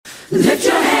Lift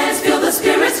your hands, feel the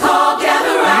spirits call,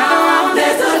 gather round,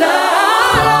 there's a love.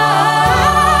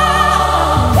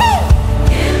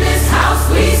 In this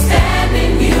house we stand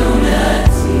in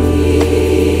unity.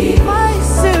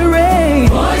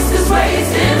 Voices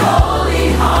raised in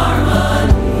holy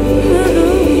harmony.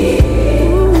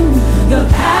 The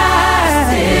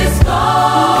past is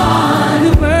gone.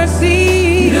 New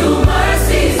mercies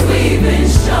we've been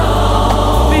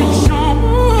shown.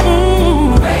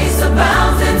 Grace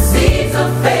abounds and seeds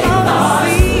of faith are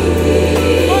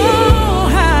seen. Oh,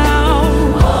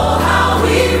 how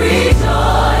we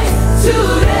rejoice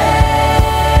today.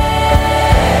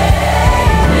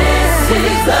 This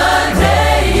is the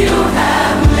day you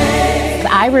have made.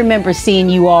 I remember seeing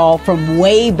you all from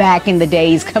way back in the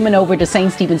days coming over to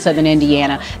St. Stephen, Southern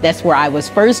Indiana. That's where I was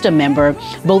first a member.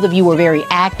 Both of you were very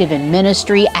active in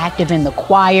ministry, active in the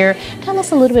choir. Tell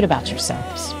us a little bit about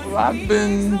yourselves. Well, I've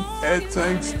been at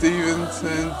St. Stephen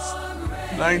since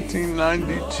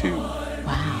 1992.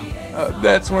 Wow.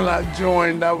 That's when I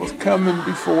joined. I was coming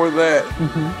before that.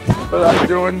 But I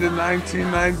joined in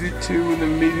 1992 and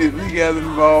immediately got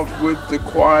involved with the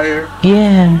choir.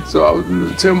 Yeah. So I was in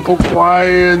the temple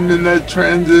choir, and then that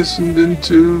transitioned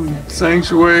into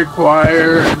sanctuary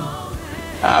choir.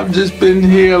 I've just been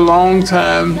here a long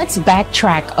time. Let's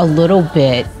backtrack a little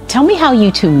bit. Tell me how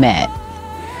you two met.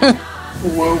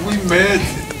 Well, we met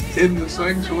in the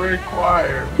sanctuary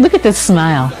choir. Look at this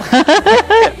smile.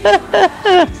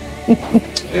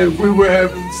 And we were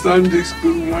having Sunday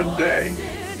school one day.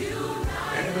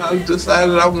 And I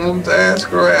decided I wanted to ask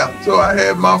her out. So I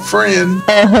had my friend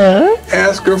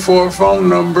ask her for a phone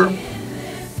number.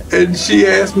 And she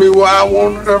asked me why I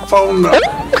wanted her phone number.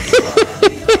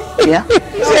 Yeah.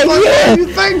 What do you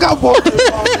think I wanted her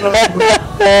phone number?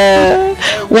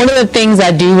 One of the things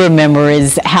I do remember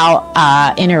is how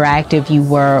interactive you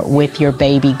were with your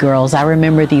baby girls. I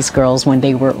remember these girls when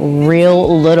they were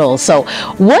real little. So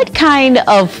what kind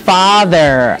of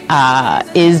father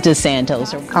is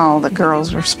DeSantos? Oh, the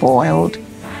girls were spoiled.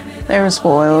 They were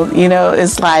spoiled. You know,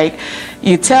 it's like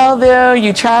you tell them,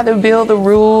 you try to build the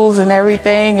rules and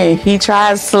everything, and he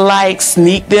tries to like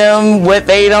sneak them what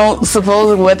they're not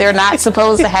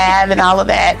supposed to have and all of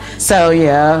that. So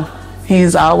yeah,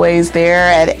 he's always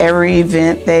there at every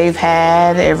event they've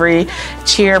had, every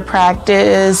cheer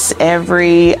practice,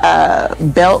 every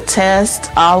belt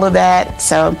test, all of that.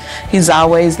 So he's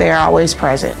always there, always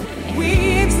present.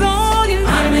 We exalt you.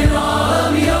 I'm in all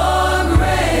of your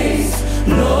grace,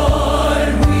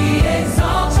 Lord. We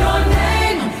exalt your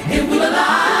name. It will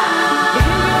alive.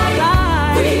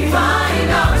 We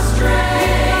find our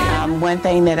strength. One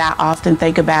thing that I often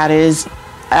think about is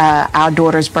our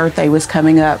daughter's birthday was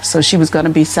coming up, so she was going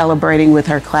to be celebrating with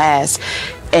her class,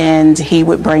 and he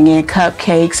would bring in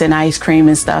cupcakes and ice cream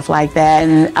and stuff like that.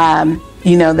 And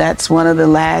you know, that's one of the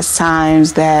last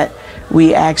times that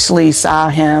we actually saw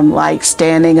him like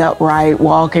standing upright,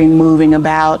 walking, moving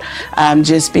about,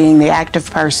 just being the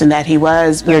active person that he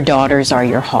was. Your daughters are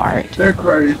your heart. They're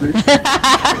crazy.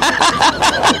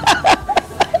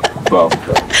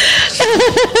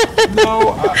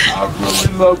 No, I really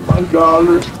love my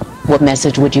daughters. What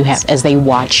message would you have as they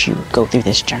watch you go through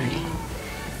this journey?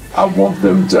 I want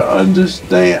them to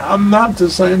understand I'm not the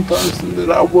same person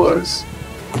that I was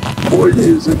 4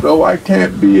 years ago. I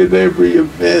can't be at every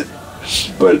event,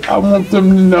 but I want them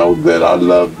to know that I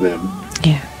love them.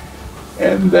 Yeah.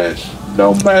 And that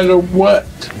no matter what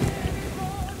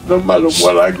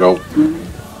I go through,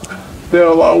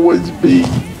 they'll always be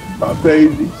my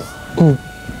babies.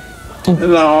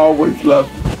 And I always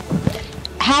love them.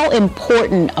 How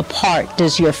important a part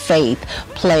does your faith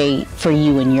play for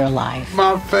you in your life?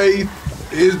 My faith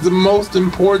is the most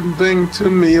important thing to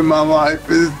me in my life.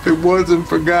 If it wasn't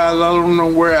for God, I don't know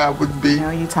where I would be. You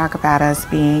know, you talk about us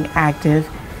being active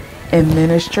in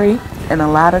ministry, and a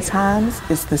lot of times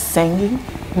it's the singing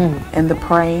and the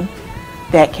praying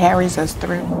that carries us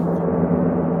through.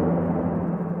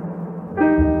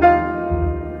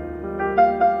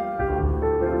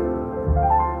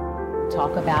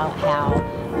 Talk about how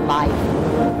life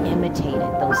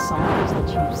imitated those songs that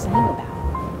you sang about.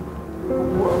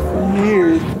 Well, for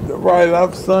years, right,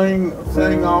 I've sang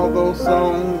all those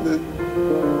songs,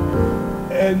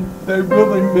 and they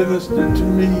really ministered to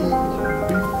me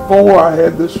before I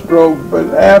had the stroke,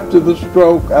 but after the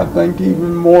stroke, I think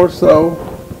even more so.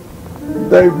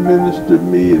 They've ministered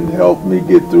me and helped me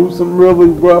get through some really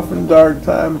rough and dark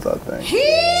times, I think.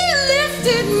 He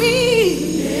lifted me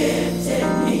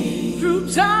through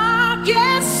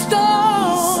darkest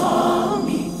storm.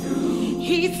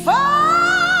 He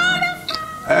fought.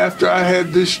 After I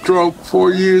had this stroke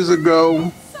 4 years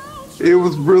ago, it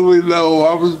was really low.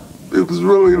 I was it was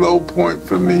really low point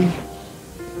for me.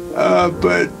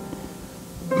 But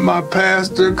my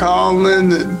pastor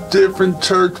calling and different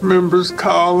church members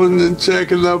calling and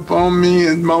checking up on me,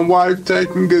 and my wife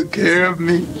taking good care of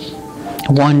me.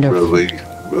 Wonderful.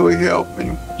 Really helped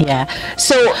me. Yeah.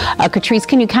 So, Catrice,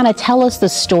 can you kind of tell us the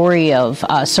story of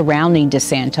surrounding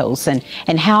DeSantos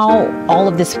and how all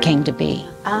of this came to be?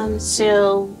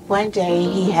 So one day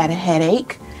he had a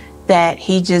headache that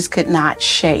he just could not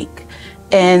shake.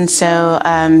 And so,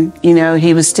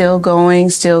 he was still going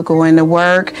to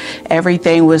work.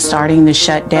 Everything was starting to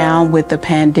shut down with the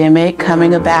pandemic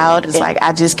coming about. It's like,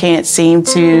 I just can't seem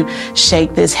to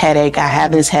shake this headache. I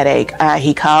have this headache.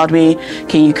 He called me,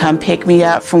 can you come pick me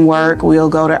up from work? We'll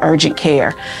go to urgent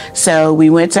care. So we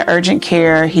went to urgent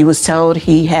care. He was told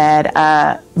he had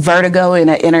vertigo and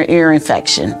an inner ear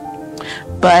infection.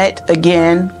 But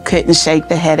again, couldn't shake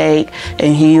the headache.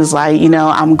 And he was like,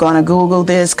 I'm going to Google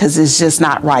this because it's just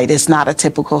not right. It's not a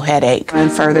typical headache.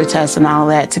 And further tests and all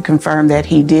that to confirm that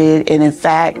he did, and in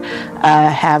fact,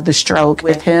 have the stroke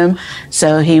with him.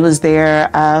 So he was there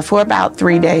for about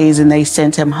 3 days, and they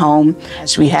sent him home.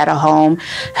 We had a home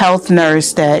health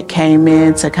nurse that came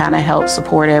in to kind of help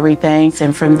support everything.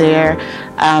 And from there,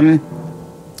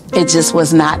 it just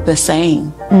was not the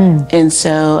same. And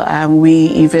so we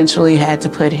eventually had to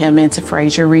put him into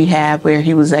Frazier Rehab, where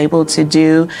he was able to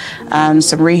do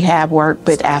some rehab work.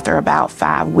 But after about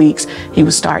 5 weeks, he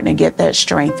was starting to get that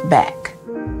strength back.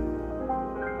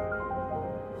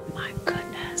 My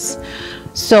goodness.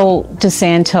 So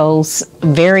DeSantos,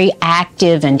 very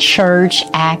active in church,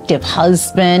 active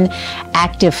husband,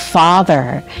 active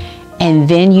father. And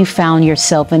then you found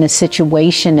yourself in a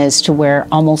situation as to where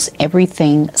almost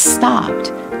everything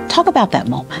stopped. Talk about that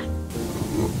moment.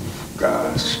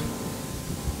 Gosh.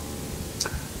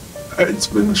 It's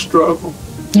been a struggle.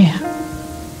 Yeah.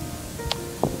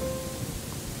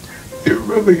 It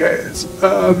really has.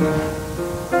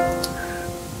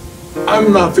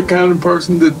 I'm not the kind of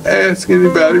person that asks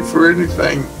anybody for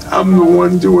anything. I'm the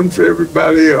one doing for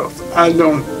everybody else. I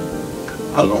don't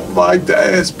like to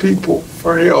ask people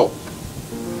for help.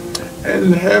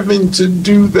 And having to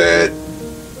do that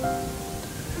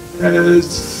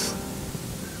has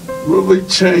really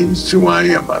changed who I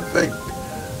am, I think.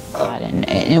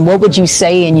 And what would you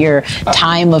say in your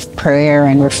time of prayer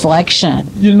and reflection?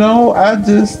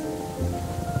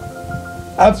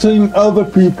 I've seen other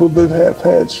people that have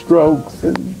had strokes,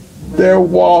 and they're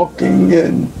walking,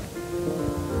 and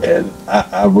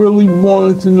I really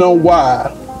wanted to know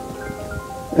why.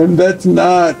 And that's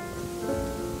not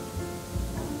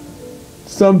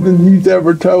something he's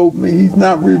ever told me. He's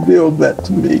not revealed that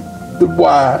to me, the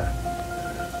why.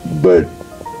 But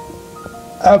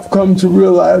I've come to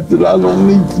realize that I don't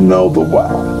need to know the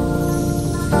why.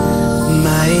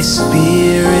 My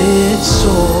spirit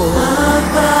soared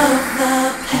above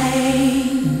the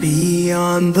pain,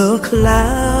 beyond the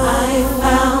clouds. I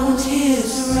found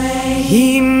his rain.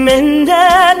 He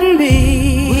mended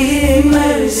me with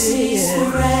mercy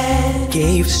spread,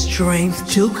 gave strength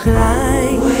to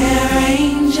climb where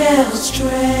angels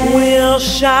tread. We'll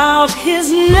shout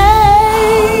his name.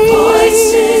 Our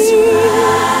voices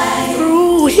rise.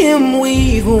 Through him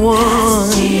we've won.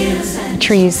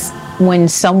 Patrice, when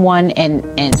someone, and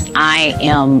I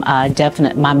am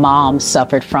definite, my mom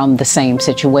suffered from the same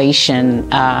situation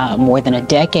more than a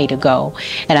decade ago.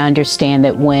 And I understand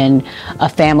that when a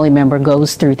family member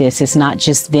goes through this, it's not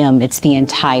just them, it's the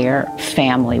entire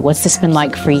family. What's this been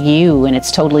like for you? And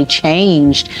it's totally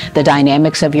changed the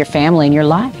dynamics of your family and your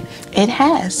life. It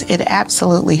has. It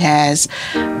absolutely has.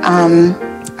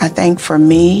 I think for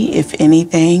me, if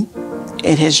anything,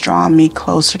 it has drawn me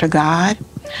closer to God.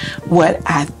 What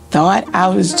I thought I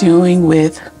was doing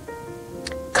with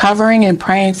covering and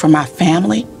praying for my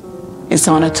family is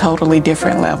on a totally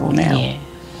different level now.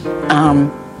 Yeah.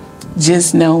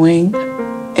 Just knowing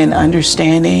and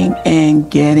understanding and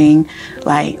getting,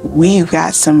 like, we've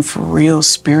got some for real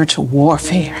spiritual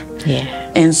warfare.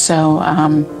 Yeah. And so,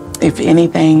 if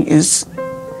anything is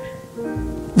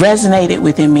resonated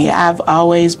within me, I've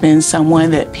always been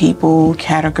someone that people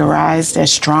categorized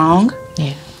as strong.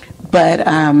 Yeah. But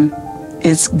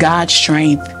it's God's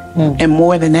strength, and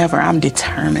more than ever, I'm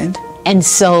determined. And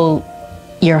so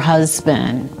your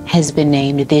husband has been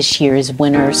named this year's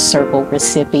Winner's Circle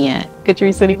recipient.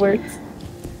 Catrice, any words?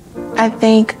 I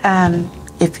think,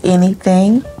 if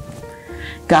anything,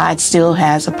 God still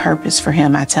has a purpose for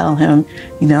him. I tell him,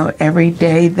 every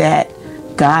day that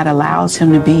God allows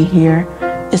him to be here,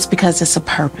 it's because it's a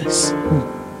purpose.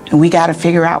 And we got to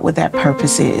figure out what that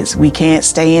purpose is. We can't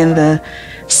stay in the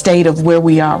state of where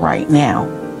we are right now.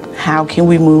 How can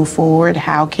we move forward?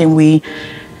 How can we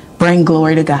bring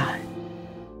glory to God?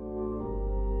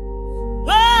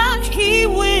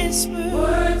 whispered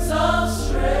words of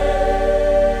strength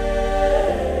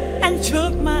and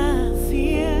took my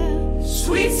fear.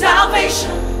 Sweet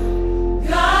salvation,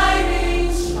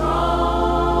 guiding strong.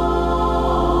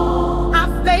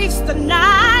 I faced the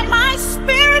night, my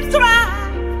spirit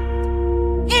thrived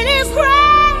in His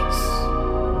grace.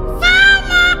 Found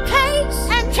my pace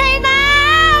and came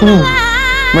out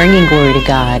alive. Bringing glory to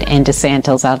God and to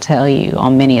Santos, I'll tell you,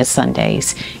 on many a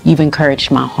Sundays, you've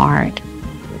encouraged my heart.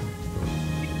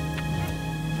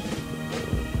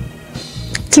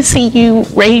 To see you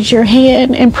raise your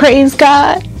hand and praise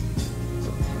God,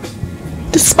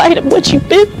 despite of what you've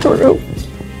been through.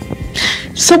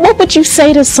 So what would you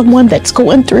say to someone that's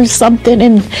going through something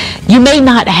and you may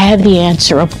not have the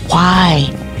answer of why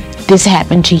this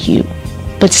happened to you,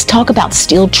 but talk about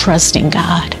still trusting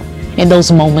God in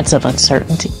those moments of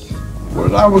uncertainty?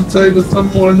 What I would say to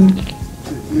someone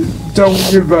is don't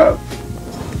give up.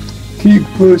 Keep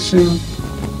pushing.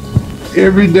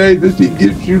 Every day that He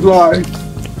gives you life,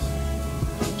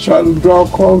 try to draw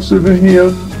closer to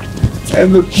Him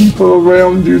and the people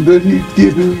around you that He's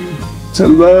given you to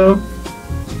love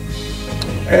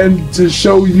and to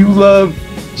show you love.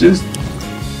 Just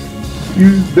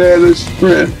use that as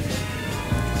strength.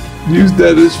 Use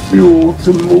that as fuel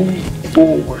to move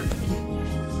forward.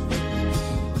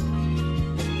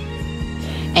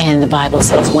 And the Bible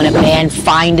says, when a man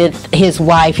findeth his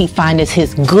wife, he findeth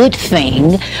his good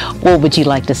thing. What would you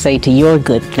like to say to your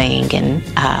good thing? And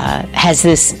has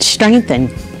this strengthened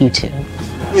you two?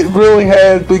 It really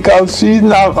has, because she's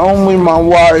not only my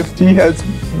wife, she has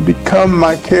become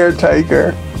my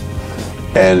caretaker.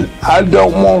 And I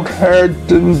don't want her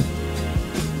to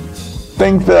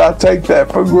think that I take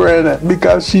that for granted,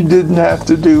 because she didn't have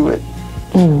to do it.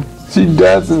 She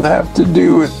doesn't have to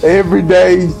do it. Every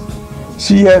day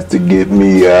she has to get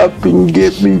me up and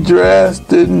get me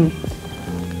dressed, and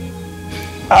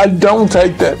I don't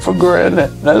take that for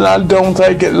granted, and I don't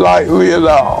take it lightly at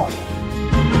all.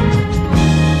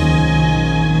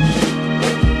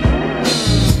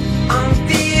 I'm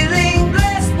feeling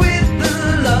blessed with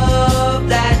the love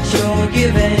that you're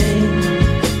giving.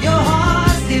 Your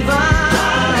heart's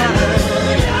divine,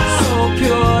 so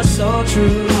pure, so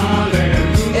true.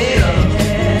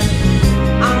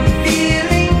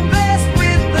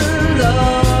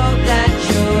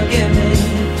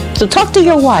 So talk to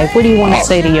your wife. What do you want to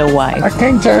say to your wife? I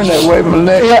can't turn that way, my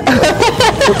neck.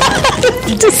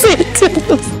 Just say it to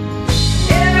us.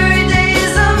 Every day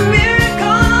is a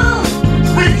miracle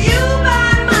with you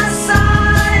by my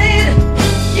side.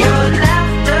 Your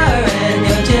laughter and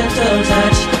your gentle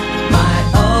touch, my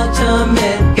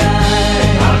ultimate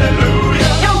guide.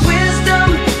 Hallelujah. Your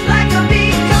wisdom like a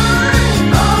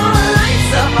beacon, oh, lights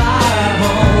up our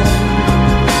home.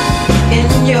 In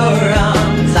your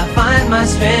arms I find my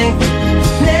strength,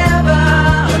 never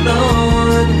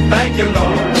alone. Thank you,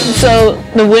 Lord. So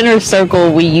the winner's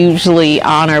circle, we usually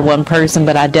honor one person,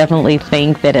 but I definitely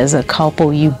think that as a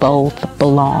couple, you both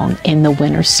belong in the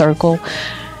winner's circle,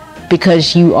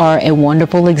 because you are a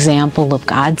wonderful example of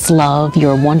God's love.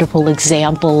 You're a wonderful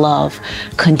example of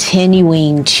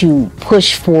continuing to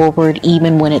push forward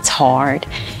even when it's hard.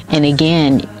 And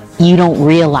again, you don't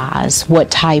realize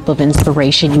what type of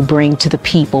inspiration you bring to the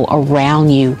people around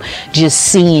you, just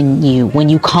seeing you when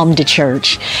you come to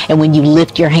church and when you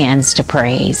lift your hands to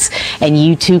praise. And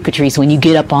you too, Patrice, when you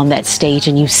get up on that stage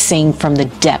and you sing from the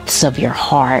depths of your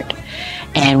heart.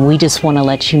 And we just want to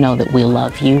let you know that we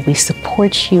love you, we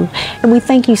support you, and we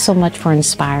thank you so much for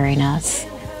inspiring us.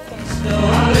 In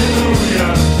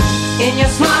your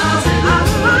smiles, I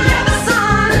forget the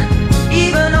sun,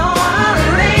 even on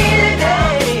a rainy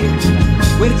day.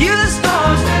 With you, the